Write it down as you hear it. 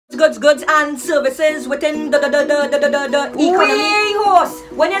goods and services within the economy. Wait, horse.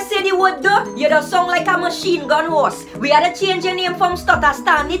 When you say the word the, you don't sound like a machine gun horse. We had to change your name from Stutter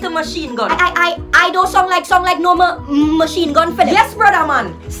Stanley to machine gun. I don't sound like no machine gun Phillip. Yes, brother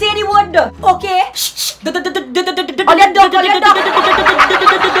man. Say the word the. Okay.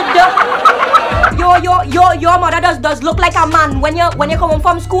 Your mother does look like a man. When you come home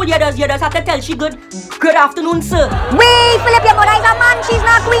from school, you just have to tell she good afternoon, sir. Wait, Phillip, your mother is a man. She's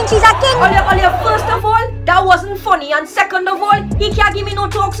not queen. She's a king. First of all, that wasn't funny, and second of all, he can't give me no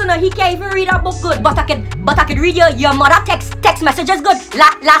talks and he can't even read a book good. But I could read your mother text messages good.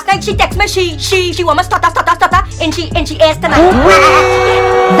 Last night she text me she want me stutter and she airs tonight.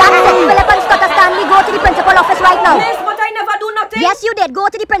 That's it, Phillip and Stutter Stanley. Go to the principal office right now. Yes, but I never do nothing. Yes, you did. Go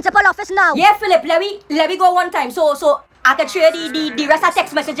to the principal office now. Yeah, Phillip, let me go one time. So I can share the rest of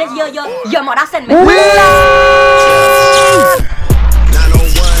text messages your mother sent me.